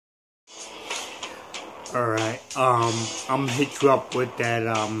Alright, I'm gonna hit you up with that,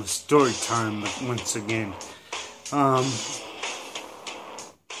 story time once again. I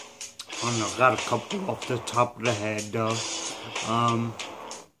don't know, got a couple off the top of the head, though.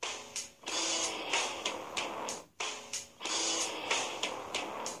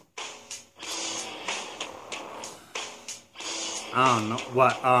 I don't know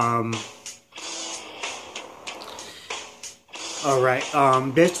what, alright,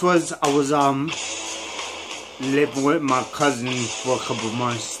 this was, I was, living with my cousin for a couple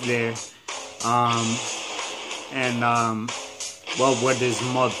months there, well, with his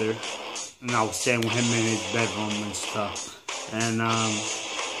mother, and I was staying with him in his bedroom and stuff, and,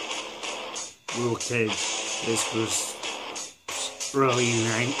 we were kids. This was early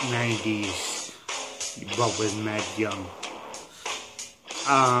 90s, but was mad young.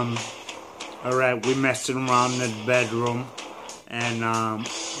 Alright, we messing around in the bedroom, and,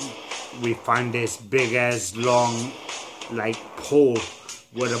 we find this big ass long, like, pole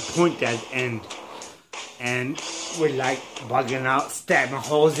with a point at the end, and we're like bugging out, stabbing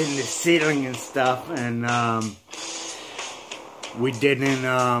holes in the ceiling and stuff, and we didn't,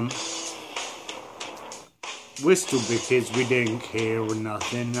 we're stupid kids, we didn't care or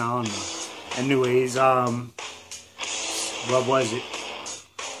nothing, I don't know. Anyways, what was it?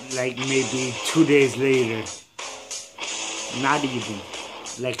 Like maybe 2 days later, not even,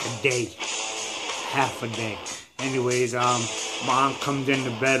 like a day, half a day. Anyways, mom comes in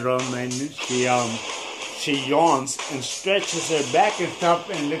the bedroom and she yawns and stretches her back and stuff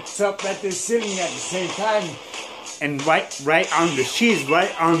and looks up at the ceiling at the same time. And right under, she's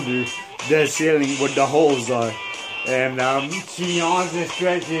right under the ceiling where the holes are. And she yawns and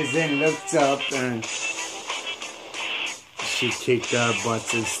stretches and looks up and she kicked our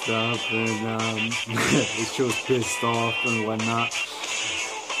butts and stuff, and she was pissed off and whatnot.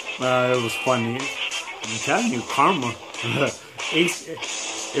 It was funny. I'm telling you, karma.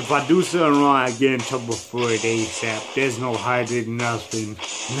 If I do something wrong, I get in trouble for it ASAP. There's no hiding nothing.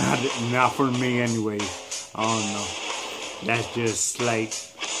 Not for me anyway. I don't know. That's just like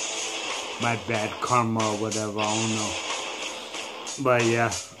my bad karma or whatever. I don't know. But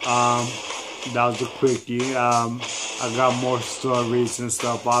yeah, that was a quickie. I got more stories and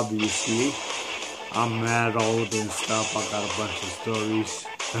stuff, obviously. I'm mad old and stuff. I got a bunch of stories.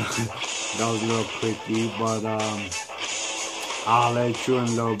 That was a little quickie, but I'll let you in a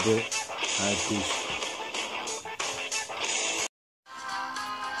little bit. I appreciate it.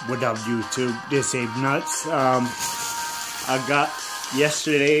 What up, YouTube? This ain't nuts. I got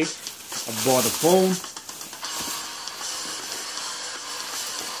yesterday, I bought a phone.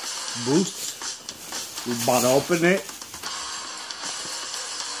 Boost. We about to open it.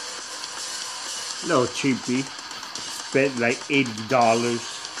 Little cheapy. Spent like $80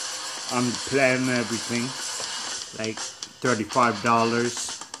 on the plan and everything. Like $35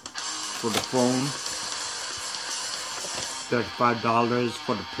 for the phone. $35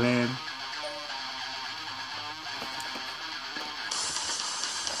 for the plan.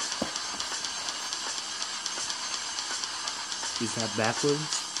 Is that backwards?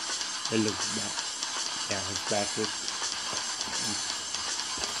 It looks back. Yeah, it's backwards.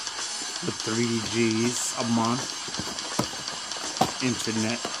 With 3 Gs a month.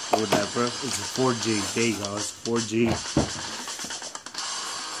 Internet, or whatever. It's a 4G. There you go. It's 4G.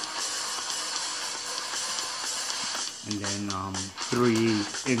 And then 3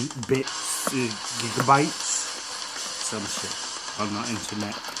 gigabytes. Some shit on the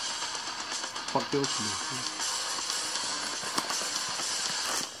internet. Fuck you.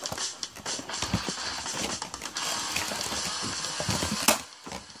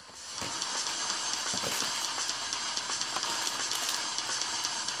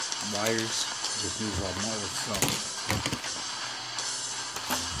 Wires, just use all metal stuff.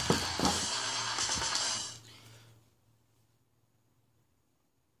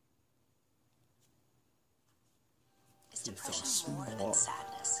 Is depression more than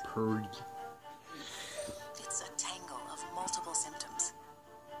sadness? Purdy. It's a tangle of multiple symptoms.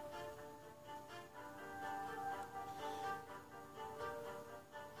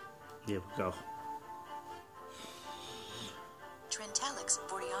 Here we go. Trintellix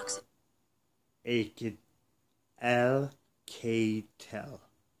Vortioxetine. Alcatel.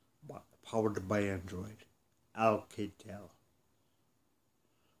 Powered by Android. Alcatel.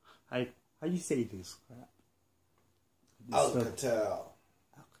 How you say this crap? Alcatel.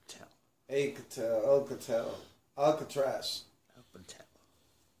 Alcatel. Alcatel. Alcatraz. Alcatel.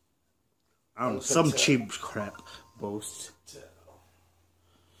 I don't know, some cheap crap. Boost.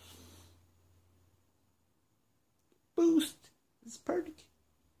 Boost. It's pretty.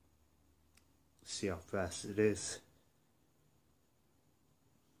 see how fast it is.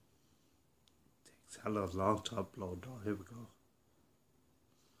 Takes hella long to upload though. Here we go.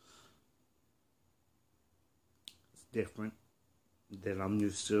 It's different than I'm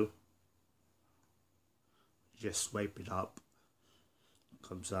used to. Just swipe it up.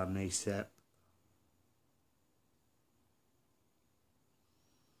 Comes on ASAP.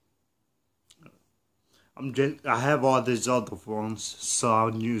 I have all these other phones, so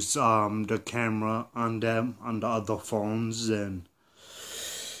I'll use the camera on them on the other phones and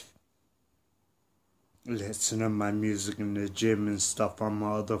listen to my music in the gym and stuff on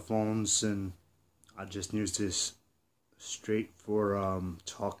my other phones, and I just use this straight for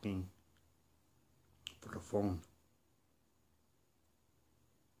talking for the phone.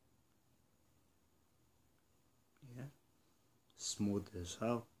 Yeah, smooth as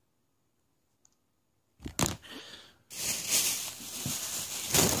hell.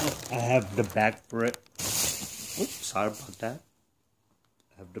 I have the back for it. Oops, sorry about that.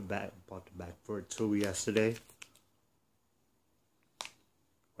 I have bought the back for it too yesterday.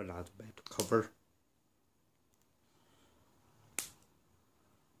 But not the back cover.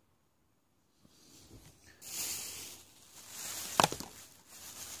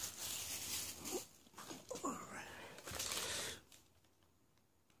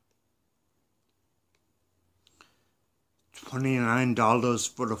 $29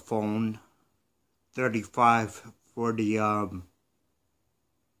 for the phone, $35 for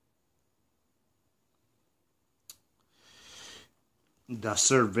the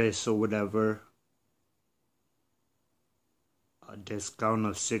service or whatever. A discount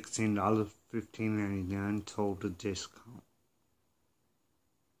of $16, $15.99 total discount.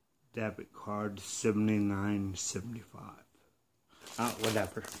 Debit card $79.75.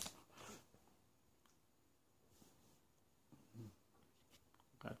 Whatever.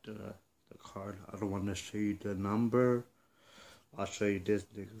 Got the card. I don't want to show you the number. I'll show you this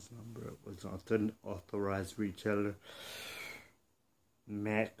nigga's number. It was on the authorized retailer.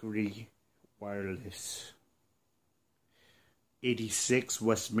 Macri Wireless. 86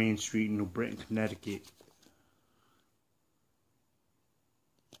 West Main Street, New Britain, Connecticut.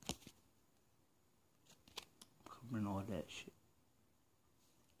 Covering all that shit.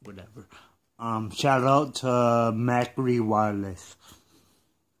 Whatever. Shout out to Macri Wireless.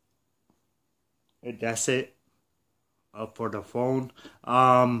 That's it for the phone.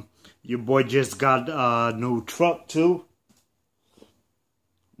 Your boy just got a new truck too.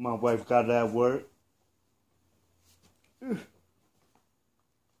 My wife got it at work. I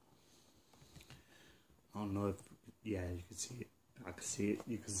don't know if, yeah, you can see it. I can see it.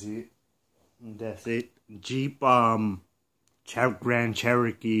 You can see it. And that's it. Jeep, Grand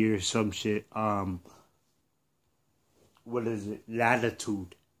Cherokee or some shit. What is it?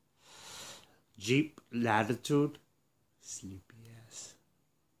 Latitude. Jeep Latitude. Sleepy ass.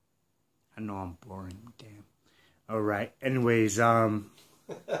 I know I'm boring. Damn. Alright. Anyways, there's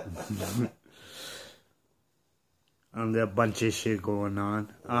a bunch of shit going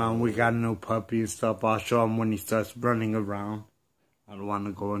on. We got a new puppy and stuff. I'll show him when he starts running around. I don't want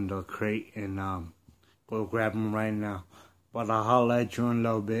to go in the crate and go grab him right now. But I'll holler at you in a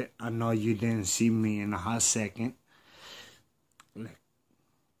little bit. I know you didn't see me in a hot second. Like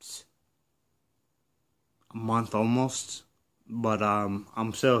a month almost. But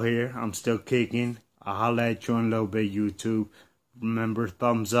I'm still here. I'm still kicking. I'll holler at you in a little bit, YouTube. Remember,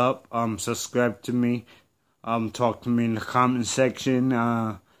 thumbs up. Subscribe to me. Talk to me in the comment section.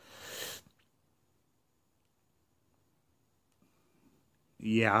 Yeah,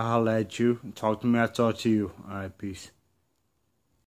 I'll holler at you. Talk to me. I'll talk to you. Alright, peace.